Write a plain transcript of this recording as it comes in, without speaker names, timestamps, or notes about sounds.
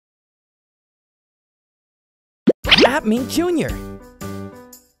Appmink Jr.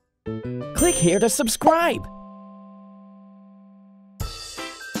 Click here to subscribe.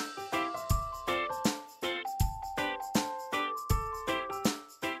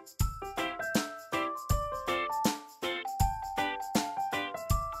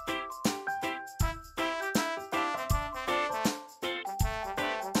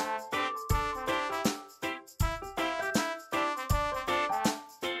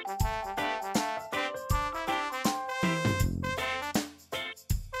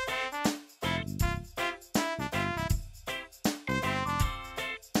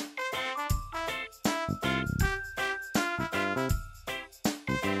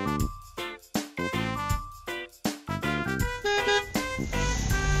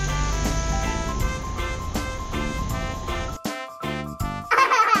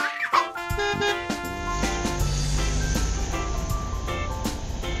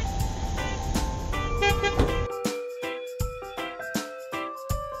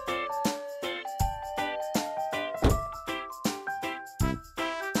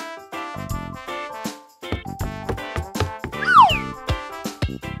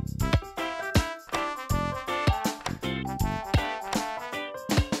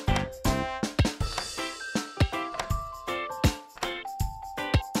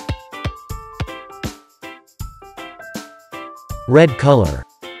 Red color.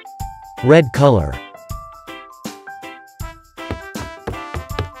 Red color.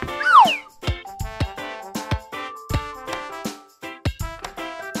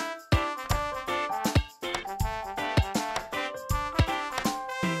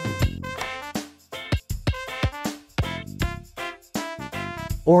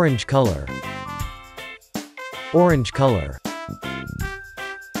 Orange color. Orange color.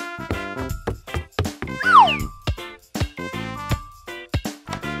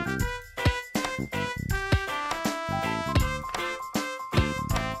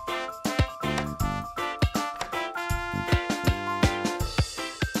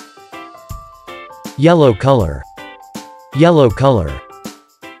 Yellow color. Yellow color.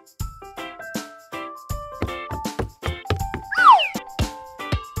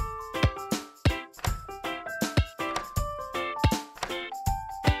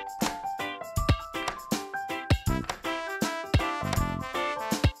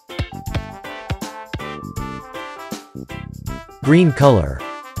 Green color.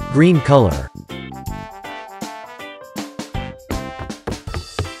 Green color.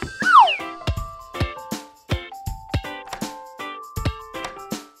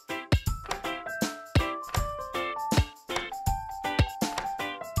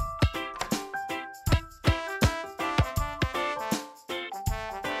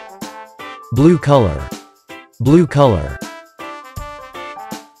 Blue color. Blue color.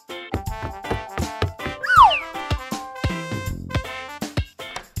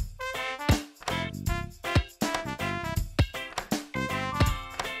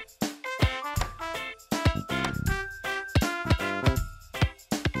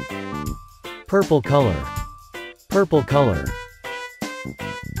 Purple color. Purple color.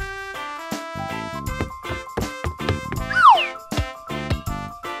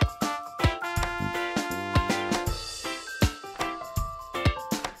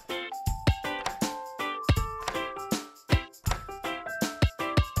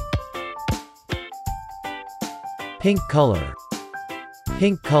 Pink color.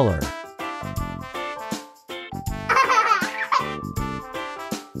 Pink color.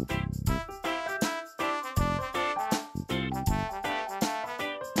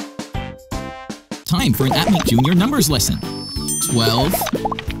 Time for an Appmink Jr. numbers lesson. 12,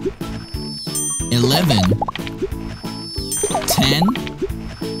 11, 10,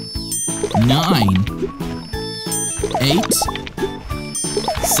 9, 8,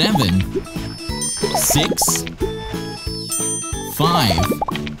 7, 6, 5,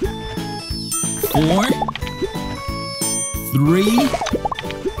 4, 3,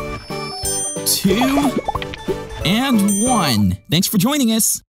 2, and 1. Thanks for joining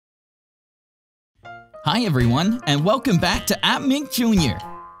us. Hi everyone, and welcome back to Appmink Jr.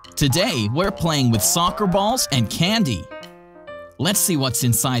 Today, we're playing with soccer balls and candy. Let's see what's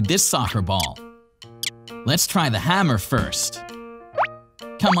inside this soccer ball. Let's try the hammer first.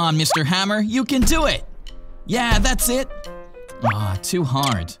 Come on, Mr. Hammer, you can do it! Yeah, that's it! Ah, too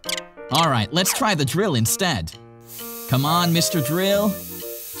hard. Alright, let's try the drill instead. Come on, Mr. Drill.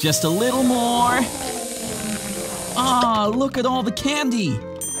 Just a little more. Ah, look at all the candy!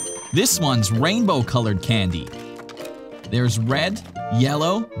 This one's rainbow-colored candy. There's red,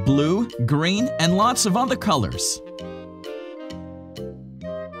 yellow, blue, green, and lots of other colors.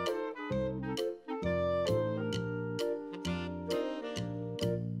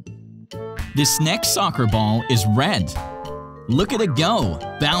 This next soccer ball is red. Look at it go!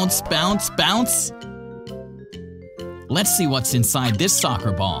 Bounce, bounce, bounce! Let's see what's inside this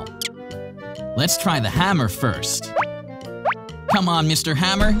soccer ball. Let's try the hammer first. Come on, Mr.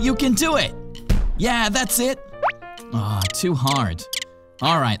 Hammer, you can do it! Yeah, that's it! Ah, too hard.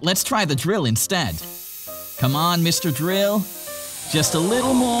 Alright, let's try the drill instead. Come on, Mr. Drill. Just a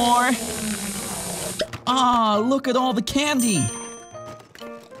little more. Ah, look at all the candy!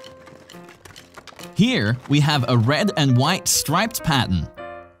 Here, we have a red and white striped pattern.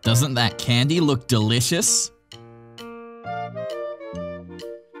 Doesn't that candy look delicious?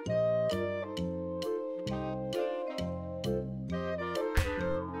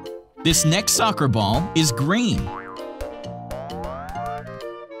 This next soccer ball is green.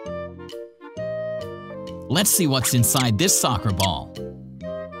 Let's see what's inside this soccer ball.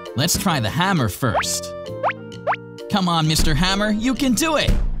 Let's try the hammer first. Come on, Mr. Hammer, you can do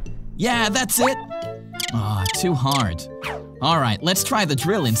it! Yeah, that's it! Ah, too hard. Alright, let's try the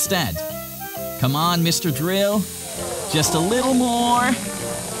drill instead. Come on, Mr. Drill. Just a little more.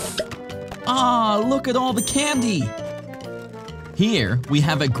 Ah, look at all the candy! Here, we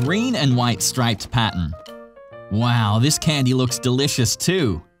have a green and white striped pattern. Wow, this candy looks delicious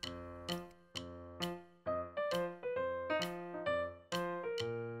too.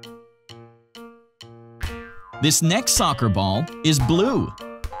 This next soccer ball is blue.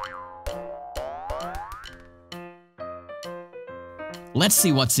 Let's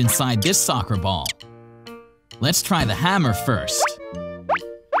see what's inside this soccer ball. Let's try the hammer first.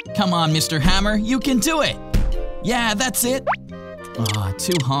 Come on, Mr. Hammer, you can do it! Yeah, that's it! Ah,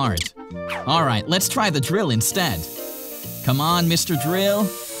 too hard. Alright, let's try the drill instead. Come on, Mr. Drill.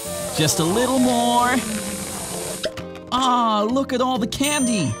 Just a little more. Ah, look at all the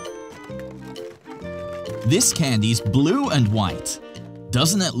candy! This candy's blue and white.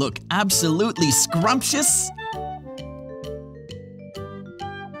 Doesn't it look absolutely scrumptious?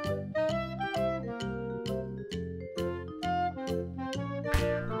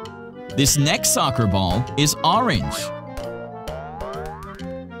 This next soccer ball is orange.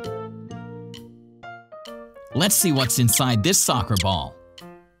 Let's see what's inside this soccer ball.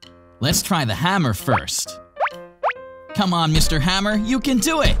 Let's try the hammer first. Come on, Mr. Hammer, you can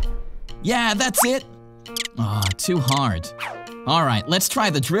do it! Yeah, that's it! Ah, too hard. Alright, let's try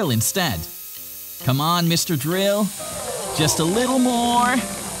the drill instead. Come on, Mr. Drill. Just a little more.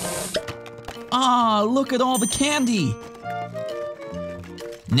 Ah, look at all the candy!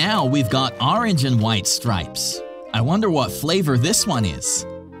 Now we've got orange and white stripes. I wonder what flavor this one is.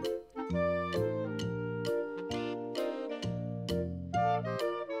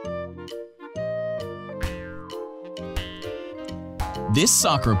 This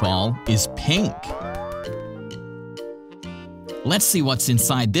soccer ball is pink. Let's see what's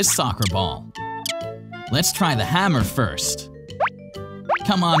inside this soccer ball. Let's try the hammer first.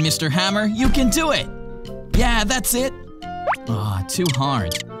 Come on, Mr. Hammer, you can do it! Yeah, that's it! Ah, too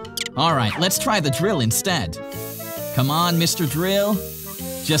hard. Alright, let's try the drill instead. Come on, Mr. Drill.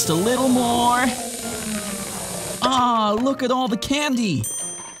 Just a little more. Ah, look at all the candy!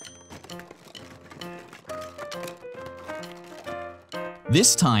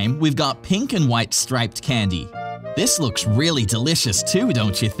 This time, we've got pink and white striped candy. This looks really delicious too,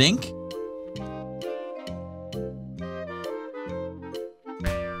 don't you think?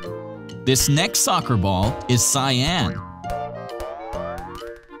 This next soccer ball is cyan.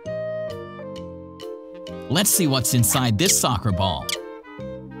 Let's see what's inside this soccer ball.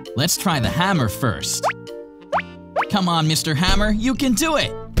 Let's try the hammer first. Come on, Mr. Hammer, you can do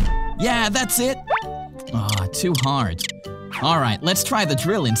it! Yeah, that's it! Ah, too hard. Alright, let's try the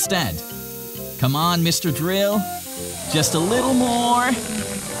drill instead. Come on, Mr. Drill. Just a little more.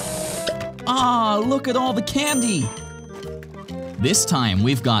 Ah, look at all the candy! This time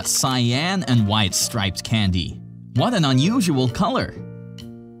we've got cyan and white striped candy. What an unusual color!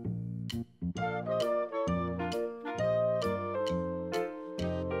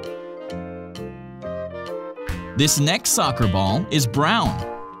 This next soccer ball is brown.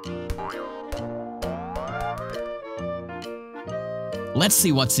 Let's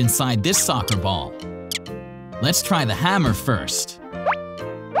see what's inside this soccer ball. Let's try the hammer first.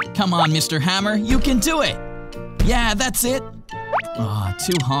 Come on, Mr. Hammer, you can do it! Yeah, that's it! Ah,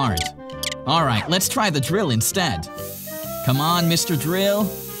 too hard. Alright, let's try the drill instead. Come on, Mr. Drill.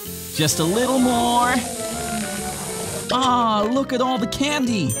 Just a little more. Ah, look at all the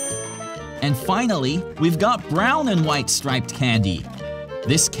candy! And finally, we've got brown and white striped candy.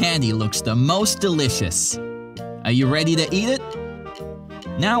 This candy looks the most delicious. Are you ready to eat it?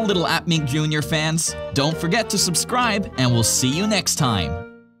 Now, little Appmink Jr. fans, don't forget to subscribe and we'll see you next time.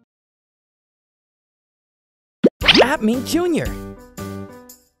 Appmink Jr.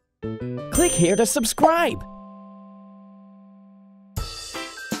 Click here to subscribe.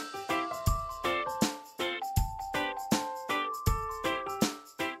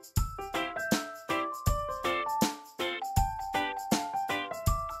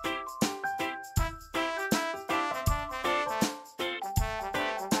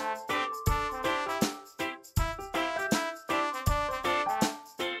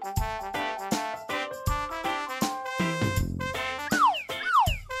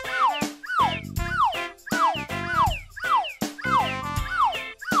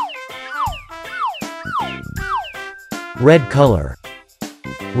 Red color.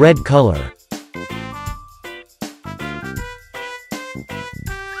 Red color.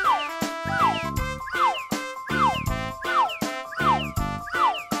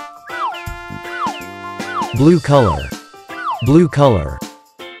 Blue color. Blue color.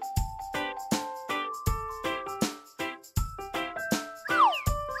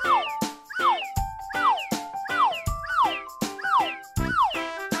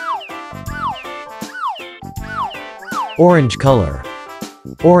 Orange color.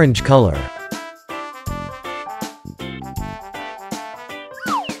 Orange color.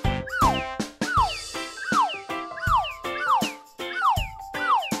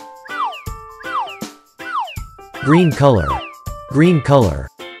 Green color. Green color.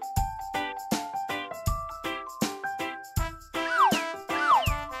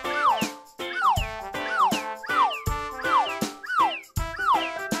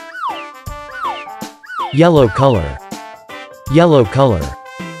 Yellow color. Yellow color.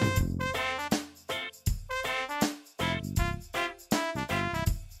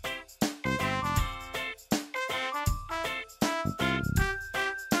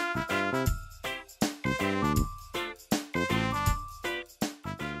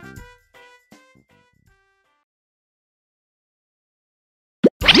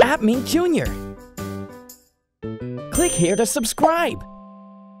 Appmink Jr. Click here to subscribe.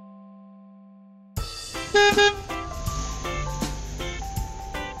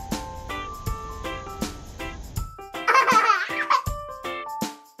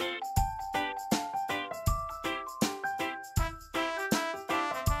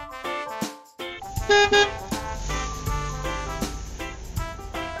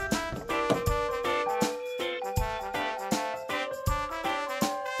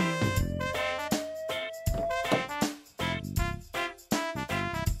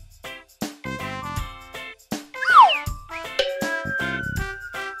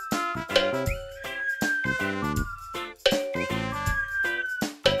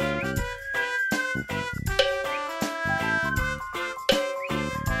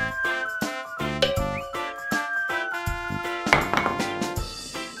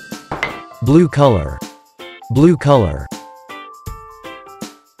 Blue color. Blue color.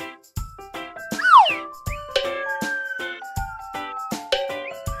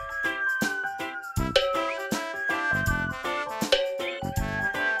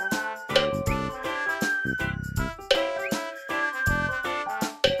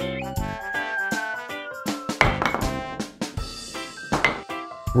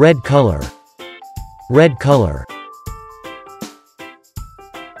 Red color. Red color.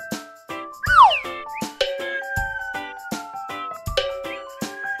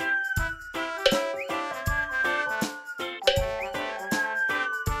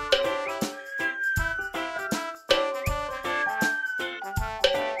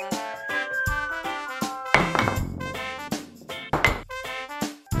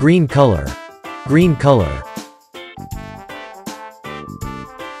 Green color. Green color.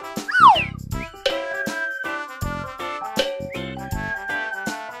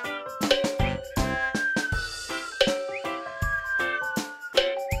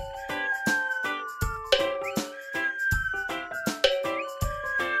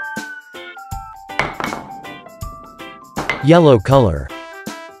 Yellow color.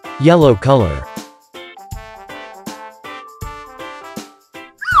 Yellow color.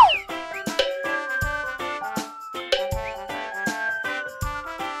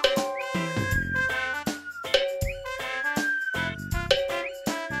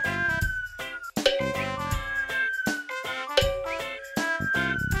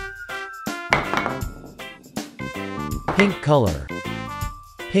 Pink color.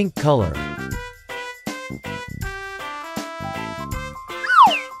 Pink color.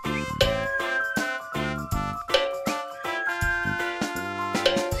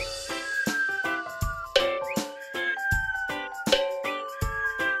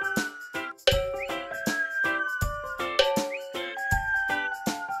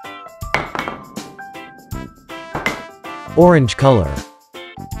 Orange color.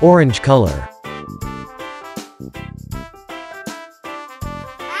 Orange color.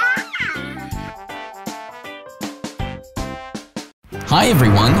 Hi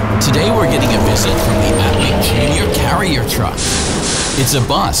everyone, today we're getting a visit from the Appmink Junior carrier truck. It's a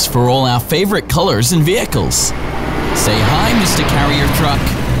bus for all our favorite colors and vehicles. Say hi, Mr. Carrier Truck.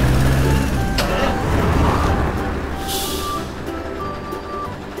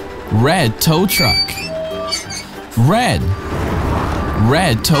 Red tow truck. Red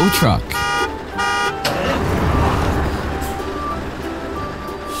tow truck.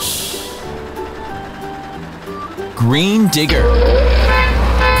 Green digger.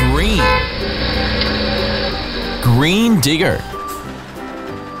 Green digger.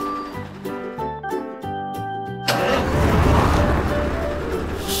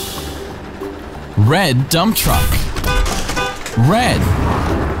 Red dump truck. Red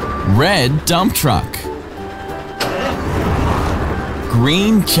dump truck.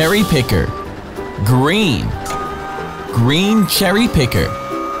 Green cherry picker. Green cherry picker.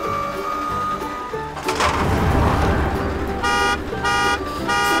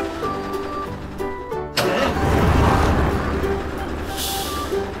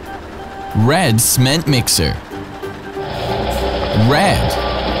 Red cement mixer.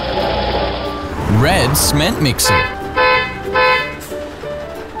 Red cement mixer.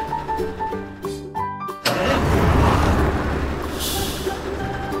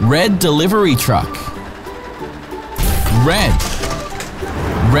 Red delivery truck.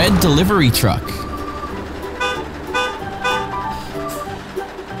 Red delivery truck.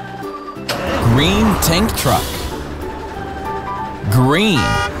 Green tank truck. Green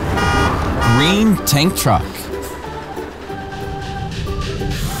tank truck.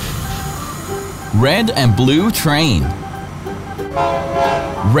 Red and blue train.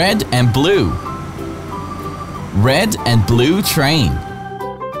 Red and blue train.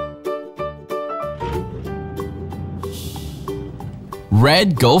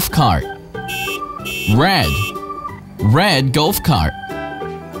 Red golf cart. Red golf cart.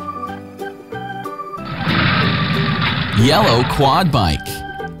 Yellow quad bike.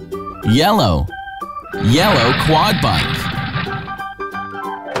 Yellow quad bike.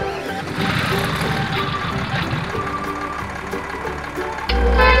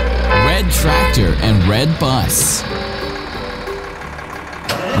 Red tractor and red bus.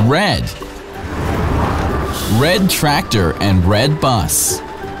 Red tractor and red bus.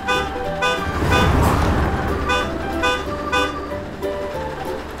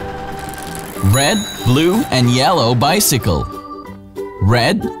 Red, blue, and yellow bicycle.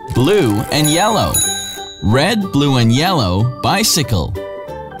 Red, blue, and yellow. Red, blue, and yellow bicycle.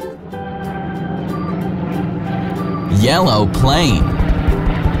 Yellow plane.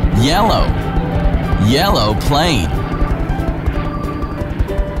 Yellow plane.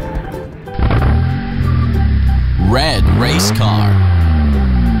 Red race car.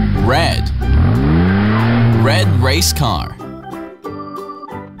 Red race car.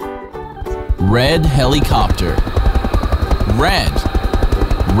 Red helicopter.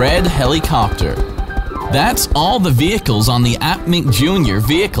 Red helicopter. That's all the vehicles on the Appmink Junior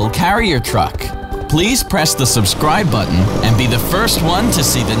vehicle carrier truck. Please press the subscribe button and be the first one to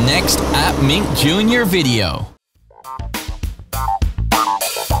see the next Appmink Junior video.